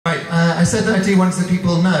I said that I do ones that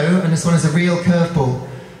people know, and this one is a real curveball.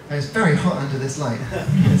 And it's very hot under this light.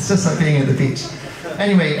 It's just like being at the beach.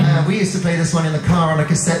 Anyway, we used to play this one in the car on a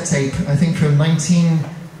cassette tape, I think from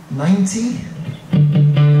 1990.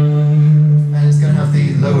 And it's going to have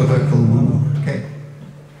the lower vocal. Ooh, okay.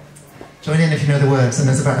 Join in if you know the words, and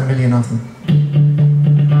there's about 1 million of them.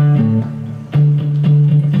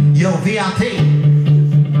 Yo, VIP.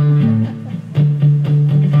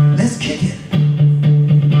 Let's kick it.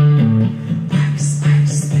 Ice,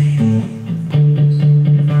 ice, baby.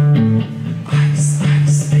 Ice,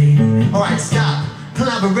 ice, baby. Alright, stop,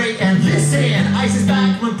 collaborate and listen. Ice is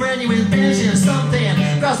back with brand new invention. Something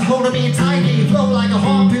grabs a hold of me tightly. Flow like a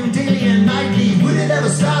harpoon daily and nightly. Would it ever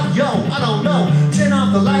stop? Yo, I don't know. Turn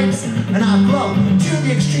off the lights and I glow. To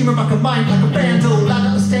the extreme of rock a mic like a bando. Light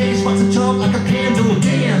up the stage, watch it jump like a candle.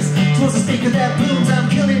 Dance towards the speaker that booms. I'm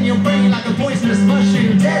killing your brain like a poisonous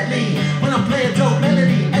mushroom. Deadly when I play a dope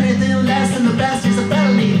melody. Anything less than the best is a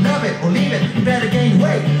felony. Love it or leave it, you better gain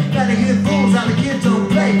weight. Better hear fools how the kids don't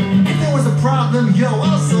play. If there was a problem, yo,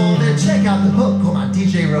 I'll solve it. Check out the hook or my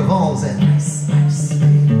DJ revolves it. Ice, ice,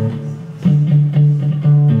 baby.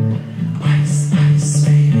 Ice, ice,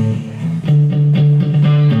 baby.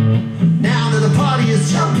 Now that the party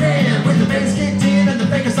is jumping, with the bass kicked in and the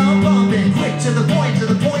baker's on bumping. Quick to the point,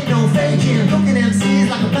 no faking. Cooking MCs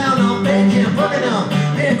like a pound of bacon. Bugging them,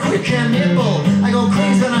 they're quick and nimble. I go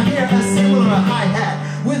crazy when I hear a cymbal or a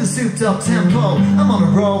hi-hat with a souped up tempo. I'm on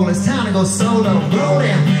a roll, it's time to go solo.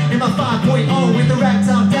 Rolling in my 5.0 with the rack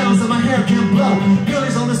top down so my hair can blow.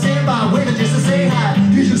 Girlies on the standby, waiting just to say hi.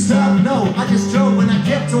 Did you stop? No, I just drove when I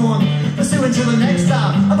kept on pursuing to the next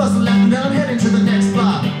stop. I bust a left and down, heading to the next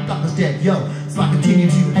block. Block was dead, yo, so I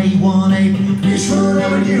continued to A1A. Beach Road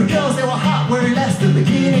Avenue, girls, they were hot, wearing less than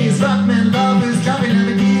bikinis. Rockmen lovers, driving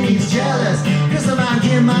Lamborghinis, jealous, cause I'm out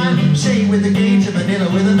here mine. Shade with the gauge and vanilla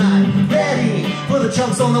with a 9. Ready for the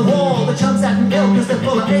chumps on the wall. The chumps acting ill cause they're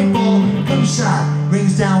full of 8-ball. Gunshot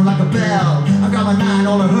rings down like a bell. I got my 9,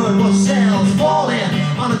 all I heard was shells falling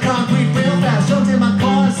on the concrete real fast. Jumped in my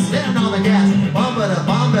car, slammed on the gas. Bumper to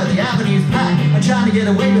bumper, the avenue's packed. I'm trying to get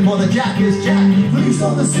away before the jack is jacked. Police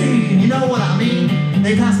on the scene, you know what I mean.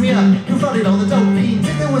 They passed me up, confronted all the dope fiends.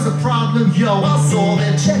 If there was a problem, yo, I'll solve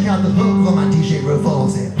it. Check out the hook while my DJ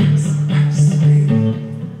revolves it. Ice, ice, baby.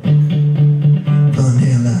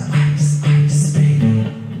 Vanilla. Ice, ice, baby.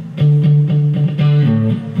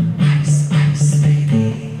 Ice, ice, baby.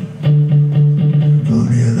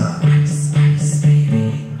 Vanilla. Ice, ice, baby.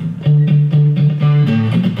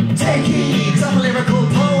 Take heed, cause I'm a lyrical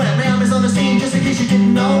poet. Man, I'm on the scene just in case you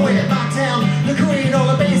didn't know it. My town, the create all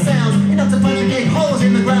the bass sounds. Enough to punch and kick holes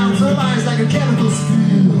in the ground. So lines like a chemical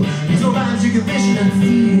spill. These are rhymes you can vision and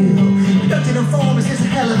feel. Conducted in form is just a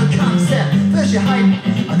hell of a concept. First you hype,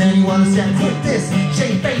 and then you understand. Quick this,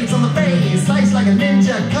 shape fades on the phase. Slice like a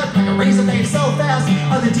ninja, cut like a razor blade so fast.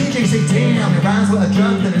 Other DJs say, damn, it rhymes with a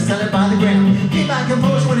drug, then they sell it by the gram. Keep my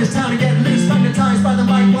composure when it's time to get loose. Magnetized by the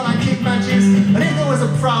mic while I kick my juice. And if there was a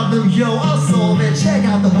problem, yo, I'll solve it. Check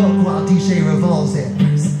out the hook while DJ revolves it.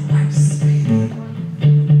 Ice, ice, baby.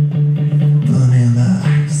 Vanilla.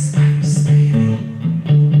 Ice, ice, baby.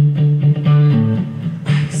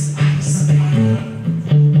 Ice, ice, baby.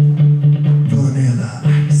 Vanilla.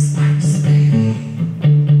 Ice, ice, baby.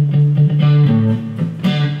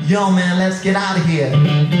 Yo, man, let's get out of here.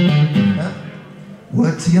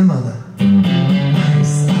 Word to your mother.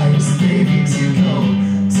 Ice, ice, baby.